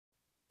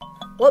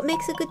What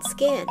makes a good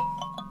scan?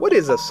 What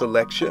is a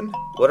selection?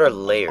 What are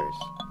layers?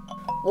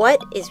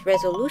 What is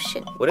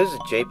resolution? What is a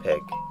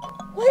JPEG?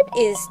 What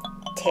is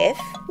TIFF?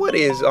 What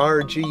is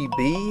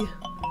RGB?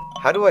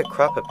 How do I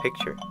crop a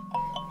picture?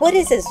 What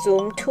is a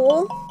zoom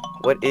tool?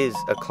 What is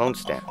a clone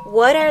stamp?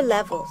 What are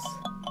levels?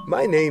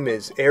 My name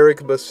is Eric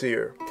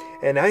Basir,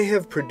 and I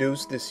have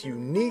produced this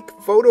unique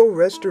photo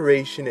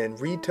restoration and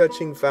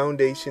retouching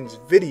foundations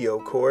video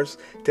course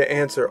to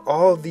answer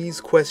all these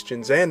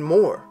questions and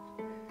more.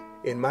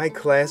 In my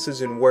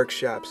classes and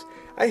workshops,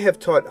 I have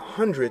taught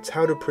hundreds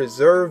how to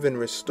preserve and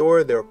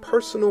restore their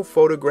personal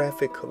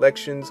photographic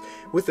collections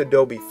with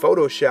Adobe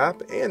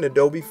Photoshop and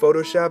Adobe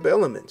Photoshop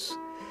Elements.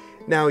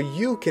 Now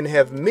you can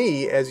have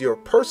me as your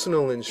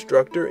personal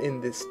instructor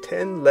in this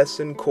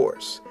 10-lesson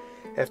course.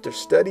 After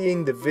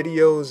studying the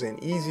videos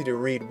and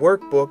easy-to-read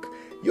workbook,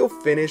 you'll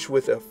finish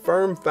with a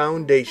firm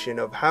foundation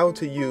of how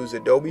to use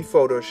Adobe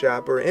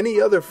Photoshop or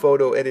any other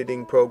photo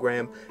editing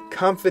program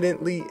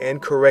confidently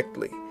and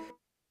correctly.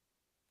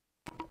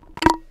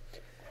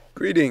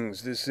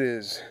 Greetings, this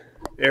is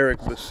Eric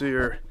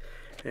Basir,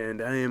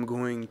 and I am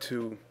going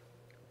to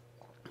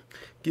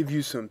give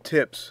you some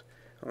tips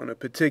on a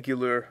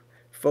particular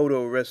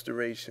photo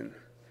restoration.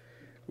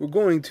 We're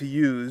going to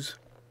use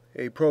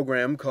a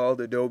program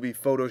called Adobe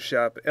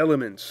Photoshop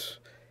Elements.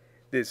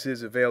 This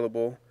is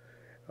available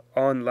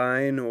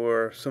online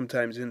or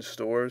sometimes in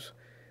stores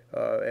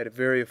at a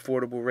very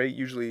affordable rate,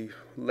 usually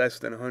less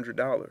than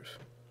 $100.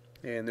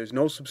 And there's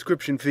no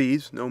subscription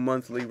fees, no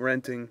monthly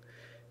renting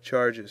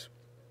charges.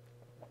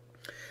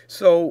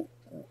 So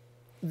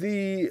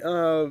the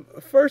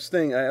first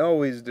thing I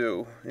always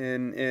do,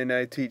 and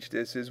I teach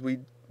this, is we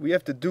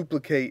have to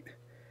duplicate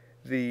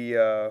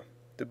the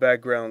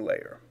background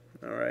layer.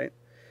 All right.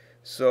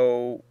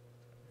 So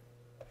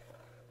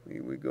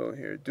we go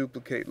here,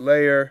 duplicate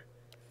layer.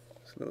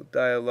 This little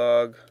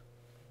dialog.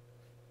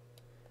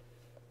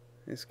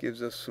 This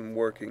gives us some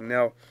working.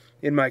 Now,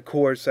 in my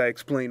course, I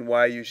explain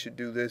why you should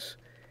do this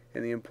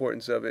and the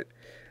importance of it.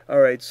 All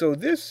right. So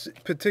this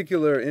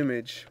particular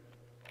image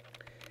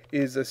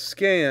is a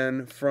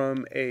scan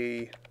from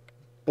a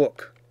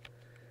book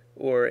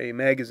or a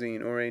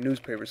magazine or a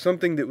newspaper,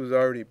 something that was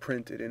already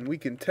printed, and we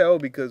can tell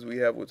because we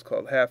have what's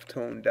called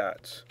halftone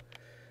dots.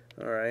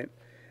 All right.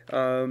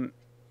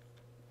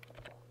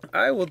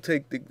 I will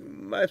take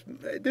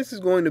this is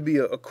going to be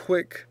a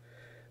quick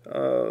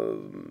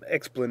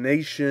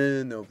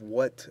explanation of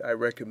what I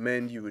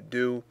recommend you would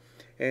do,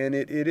 and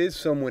it is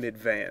somewhat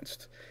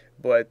advanced,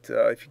 but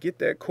if you get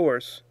that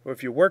course, or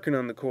if you're working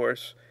on the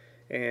course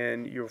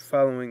and you're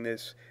following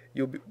this,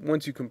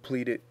 once you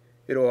complete it,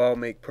 it'll all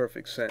make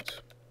perfect sense.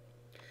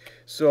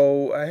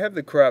 So I have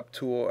the crop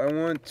tool. I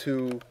want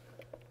to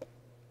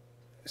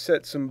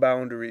set some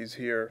boundaries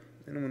here,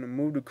 and I'm going to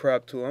move the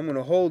crop tool. I'm going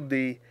to hold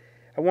the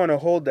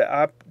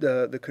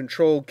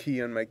control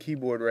key on my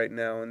keyboard right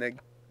now, and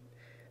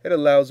that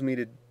allows me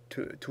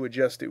to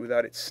adjust it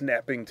without it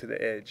snapping to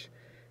the edge,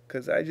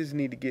 because I just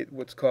need to get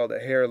what's called a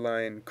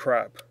hairline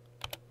crop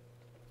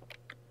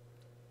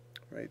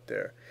right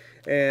there.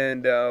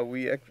 And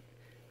we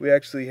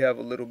actually have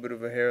a little bit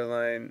of a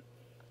hairline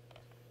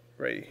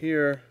right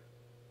here.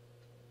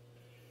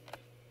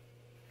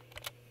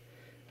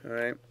 All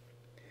right,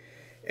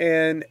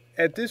 and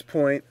at this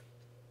point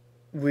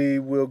we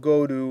will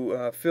go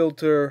to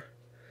filter.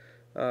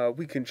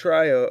 We can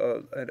try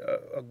a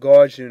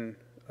Gaussian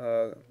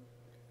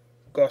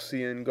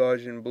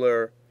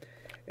blur,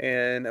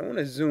 and I want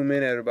to zoom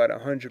in at about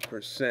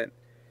 100%.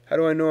 How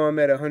do I know I'm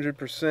at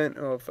 100%?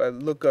 Oh, if I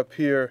look up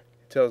here,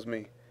 it tells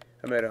me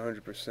I'm at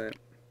 100%.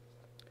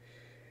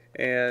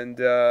 And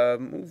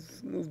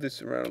move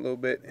this around a little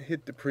bit.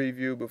 Hit the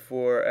preview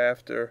before,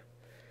 after.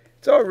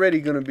 It's already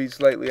going to be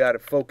slightly out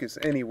of focus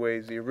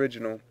anyways, the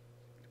original.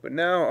 But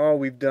now all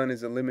we've done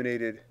is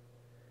eliminated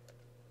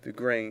the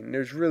grain.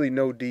 There's really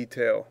no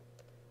detail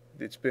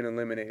that's been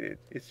eliminated.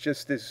 It's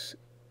just this.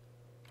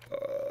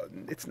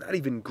 It's not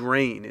even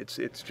grain. It's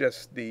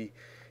just the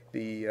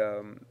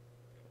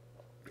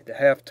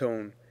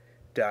halftone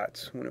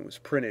dots when it was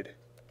printed.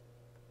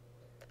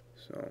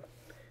 So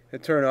I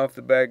turn off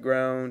the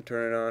background,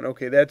 turn it on.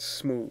 Okay, that's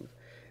smooth.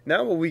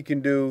 Now what we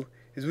can do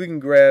is we can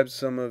grab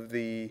some of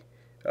the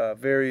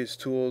various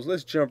tools.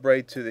 Let's jump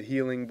right to the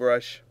healing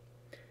brush,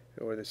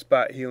 or the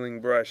spot healing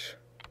brush,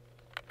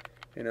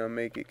 and I'll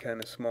make it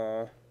kind of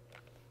small.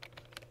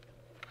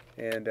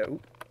 And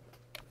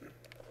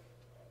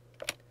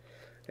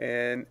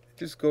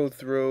just go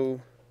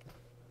through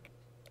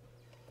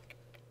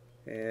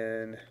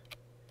and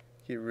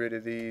get rid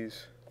of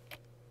these.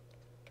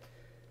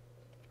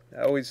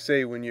 I always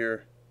say when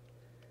you're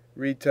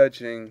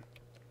retouching,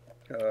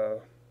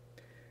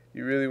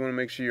 you really want to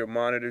make sure your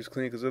monitor's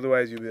clean, because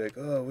otherwise you'll be like,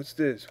 oh, what's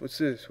this? What's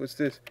this? What's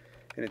this?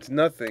 And it's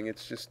nothing.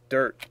 It's just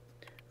dirt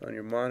on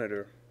your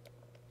monitor.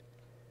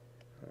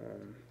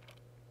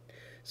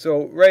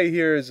 So right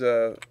here is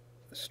a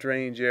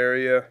strange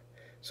area.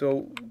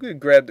 So we could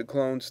grab the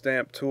clone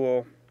stamp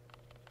tool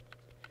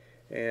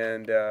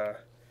and grab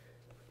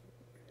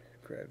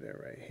that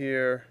right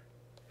here,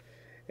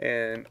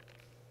 and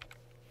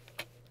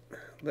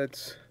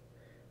let's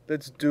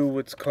do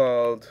what's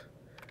called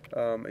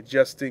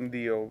adjusting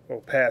the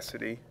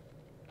opacity.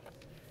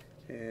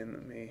 And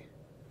let me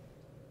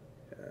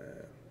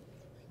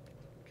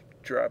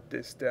drop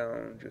this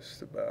down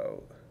just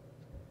about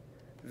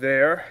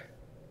there.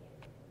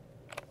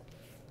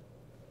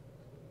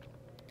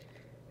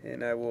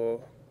 And I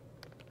will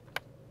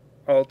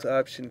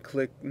Alt-Option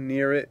click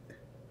near it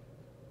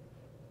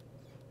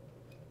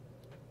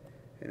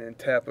and then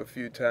tap a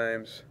few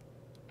times.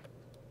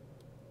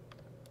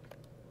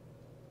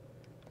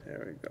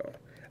 There we go.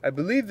 I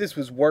believe this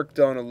was worked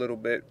on a little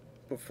bit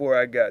before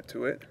I got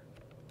to it.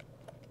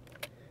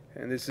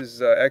 And this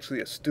is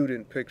actually a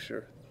student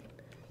picture.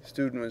 The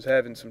student was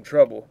having some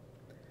trouble,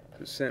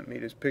 so sent me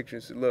this picture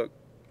and said, "Look,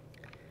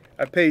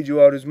 I paid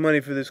you all this money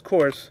for this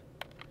course.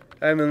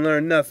 I haven't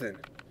learned nothing."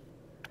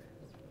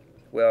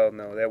 Well,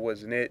 no, that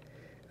wasn't it.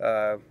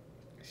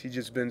 She's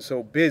just been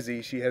so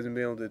busy, she hasn't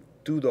been able to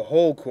do the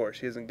whole course.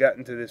 She hasn't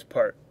gotten to this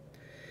part.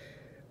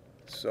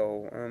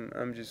 So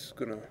I'm just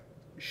going to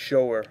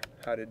show her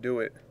how to do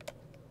it.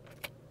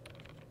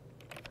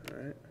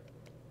 Alright.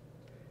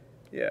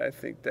 Yeah, I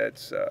think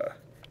that's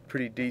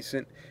pretty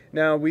decent.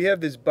 Now, we have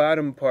this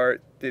bottom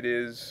part that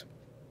is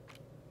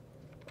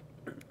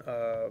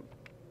a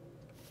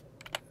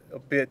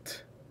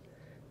bit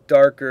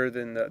darker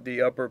than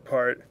the upper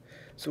part.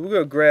 So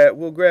we'll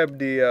grab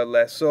the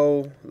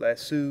lasso,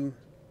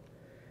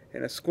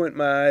 and I squint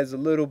my eyes a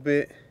little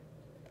bit,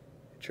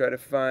 try to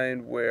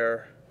find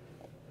where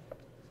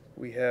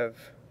we have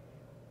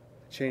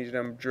changed.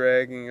 I'm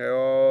dragging it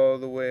all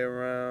the way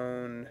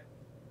around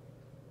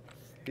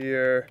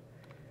here.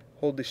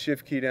 Hold the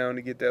shift key down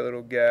to get that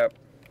little gap,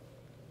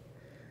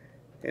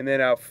 and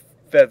then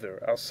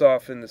I'll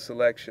soften the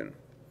selection.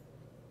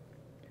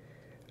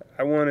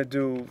 I want to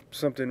do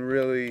something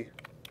really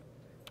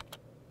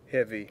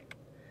heavy.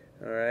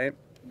 Alright,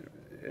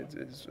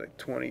 it's like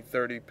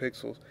 20-30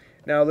 pixels.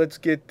 Now let's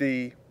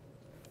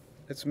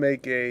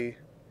make a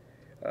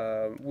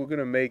we're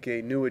gonna make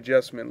a new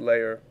adjustment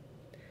layer,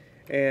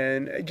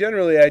 and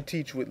generally I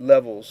teach with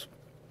levels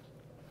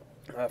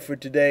for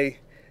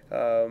today,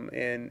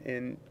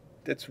 and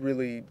that's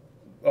really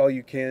all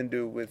you can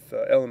do with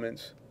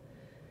elements.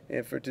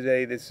 And for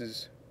today, this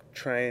is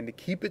trying to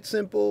keep it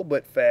simple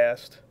but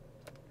fast.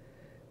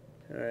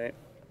 Alright,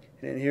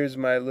 and here's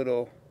my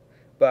little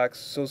box.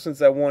 So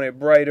since I want it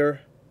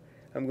brighter,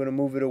 I'm going to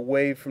move it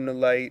away from the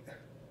light.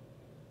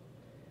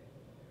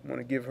 I want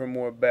to give her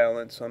more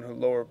balance on her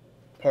lower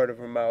part of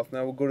her mouth.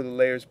 Now we'll go to the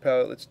layers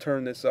palette. Let's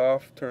turn this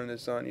off, turn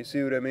this on. You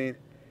see what I mean?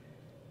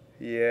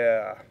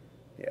 Yeah,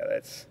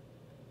 that's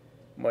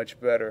much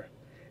better.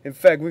 In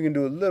fact, we can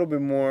do a little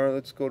bit more.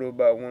 Let's go to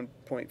about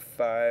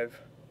 1.5,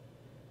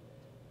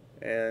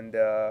 and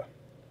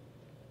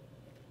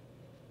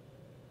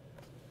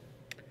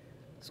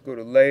let's go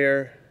to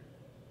layer,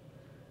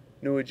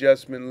 new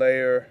adjustment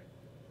layer,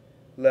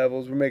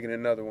 levels. We're making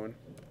another one.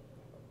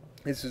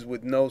 This is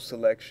with no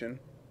selection,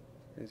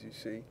 as you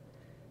see.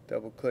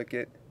 Double click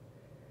it.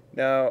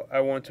 Now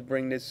I want to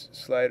bring this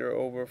slider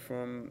over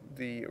from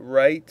the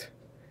right,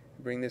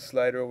 bring this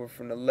slider over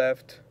from the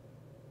left.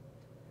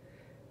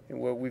 And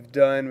what we've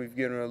done, we've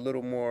given her a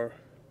little more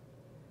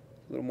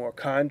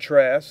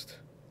contrast,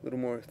 a little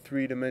more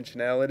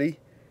three-dimensionality.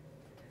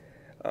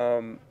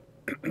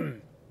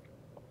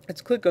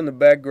 Let's click on the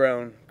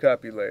background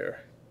copy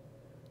layer.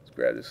 Let's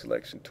grab the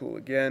selection tool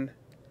again.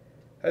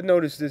 I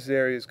notice this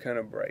area is kind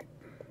of bright,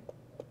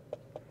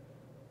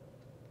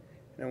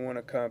 and I want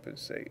to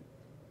compensate.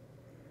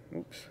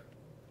 Oops.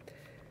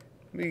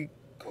 Let me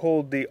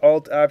hold the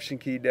Alt-Option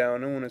key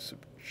down.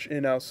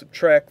 And I'll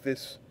subtract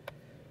this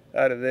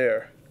out of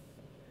there.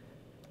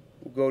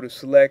 We'll go to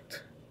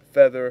Select,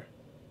 Feather.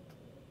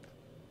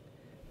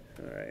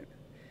 Alright.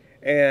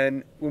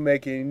 And we'll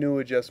make a new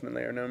adjustment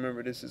layer. Now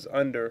remember, this is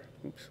under.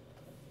 Oops.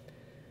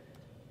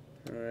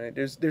 Alright.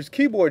 There's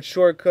keyboard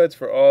shortcuts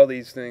for all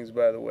these things,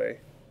 by the way.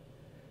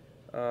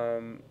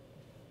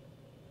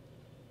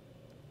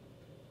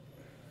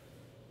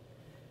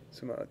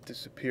 Somehow it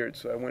disappeared,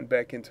 so I went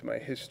back into my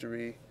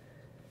history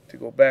to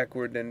go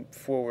backward and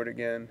forward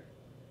again.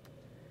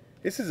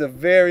 This is a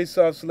very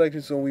soft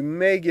selection, so we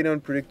may get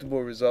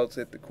unpredictable results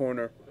at the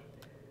corner,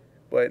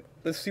 but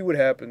let's see what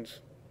happens.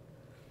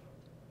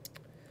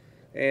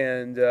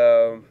 And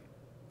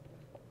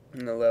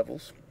in the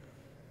levels,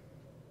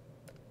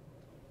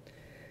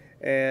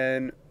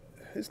 and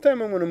this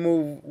time I'm going to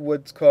move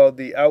what's called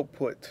the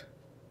output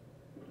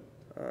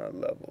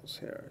levels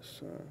here.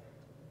 So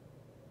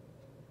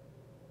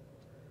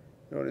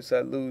notice I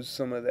lose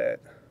some of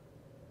that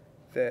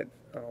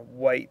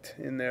white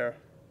in there.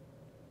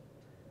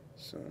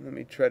 So let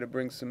me try to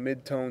bring some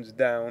midtones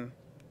down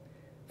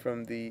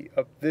from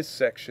up this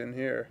section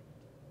here.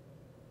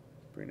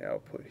 Bring the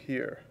output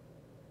here.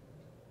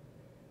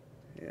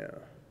 Yeah.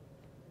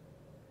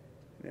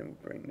 And then we'll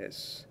bring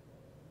this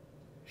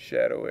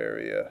shadow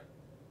area.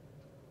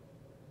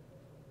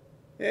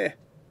 Yeah,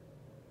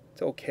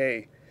 it's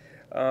okay.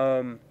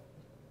 So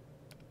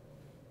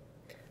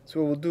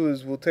what we'll do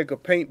is we'll take a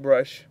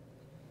paintbrush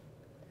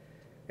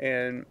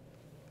and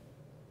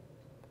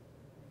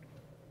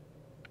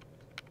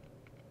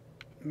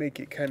make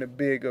it kind of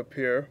big up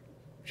here.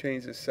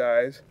 Change the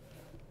size.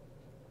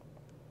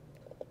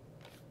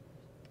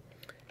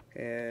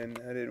 And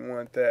I didn't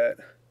want that.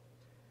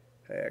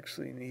 I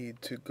actually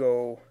need to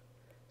go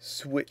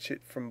switch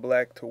it from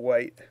black to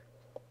white.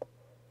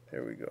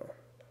 There we go.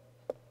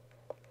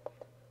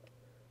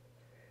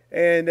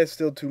 And that's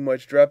still too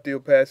much. Drop the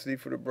opacity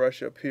for the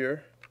brush up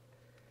here.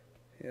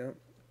 Yep.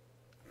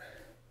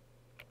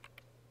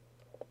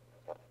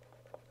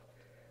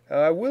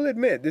 I will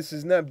admit, this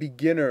is not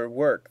beginner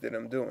work that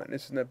I'm doing.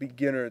 This is not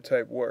beginner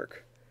type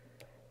work.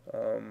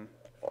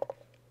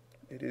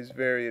 It is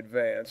very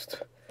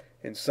advanced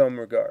in some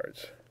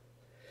regards.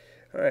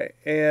 Alright,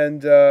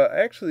 and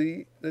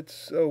actually,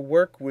 let's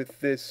work with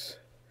this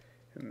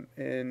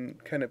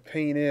and kind of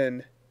paint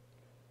in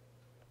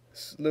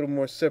a little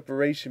more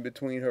separation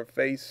between her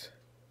face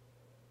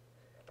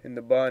and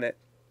the bonnet.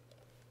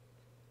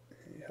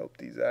 Help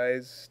these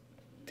eyes,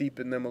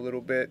 deepen them a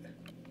little bit.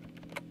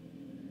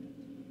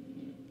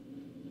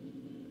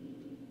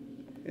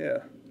 Yeah.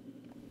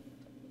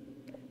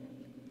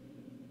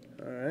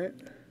 Alright.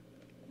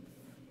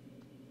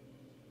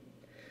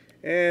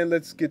 And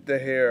let's get the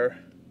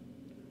hair.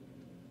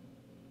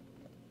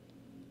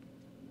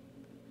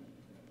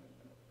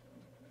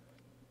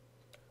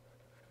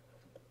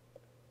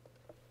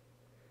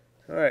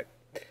 Alright.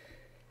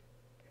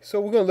 So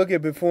we're going to look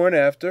at before and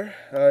after.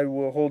 I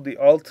will hold the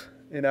Alt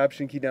and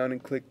Option key down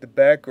and click the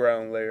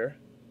background layer.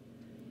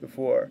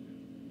 Before,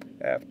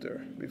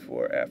 after,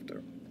 before,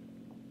 after.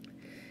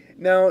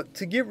 Now,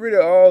 to get rid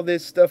of all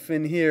this stuff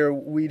in here,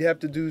 we'd have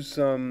to do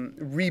some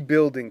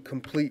rebuilding,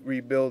 complete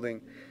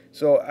rebuilding.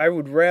 So I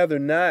would rather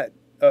not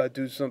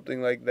do something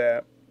like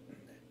that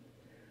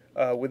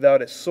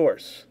without a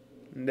source.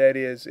 And that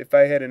is, if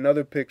I had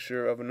another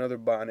picture of another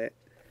bonnet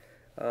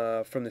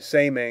from the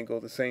same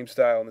angle, the same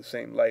style, and the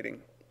same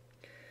lighting.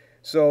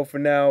 So for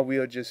now,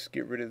 we'll just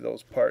get rid of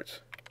those parts.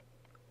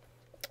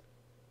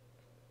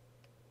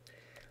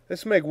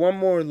 Let's make one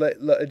more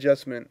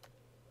adjustment.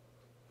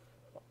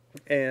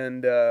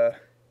 And this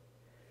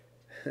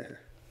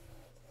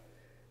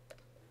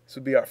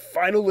will be our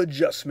final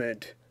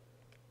adjustment.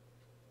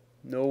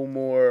 No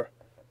more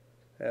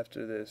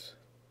after this.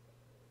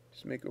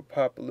 Just make it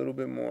pop a little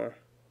bit more.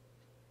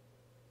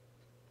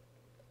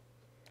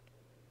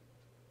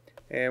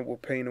 And we'll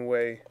paint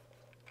away.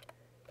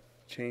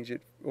 Change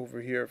it over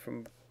here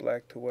from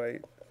black to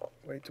white.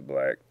 White to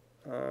black.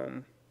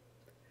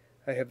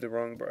 I have the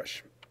wrong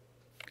brush.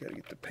 Gotta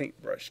get the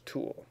paintbrush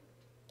tool.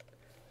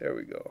 There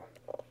we go.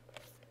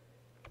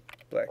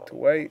 Black to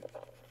white.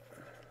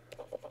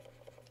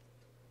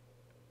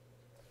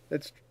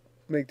 Let's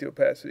make the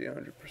opacity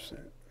 100%.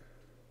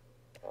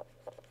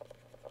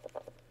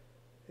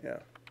 Yeah.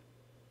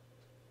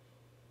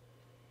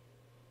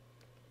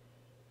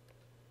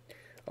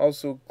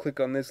 Also click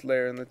on this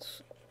layer and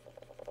let's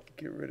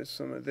get rid of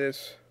some of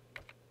this.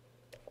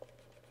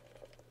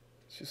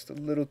 It's just a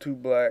little too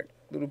black,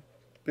 a little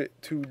bit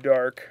too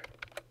dark.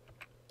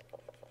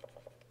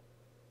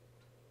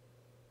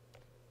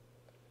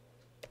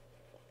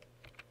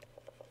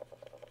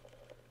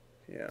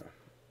 Yeah.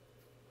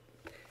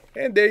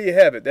 And there you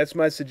have it. That's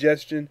my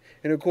suggestion.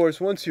 And of course,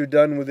 once you're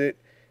done with it,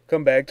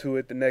 come back to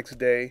it the next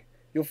day.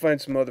 You'll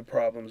find some other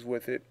problems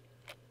with it.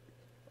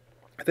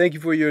 Thank you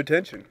for your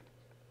attention.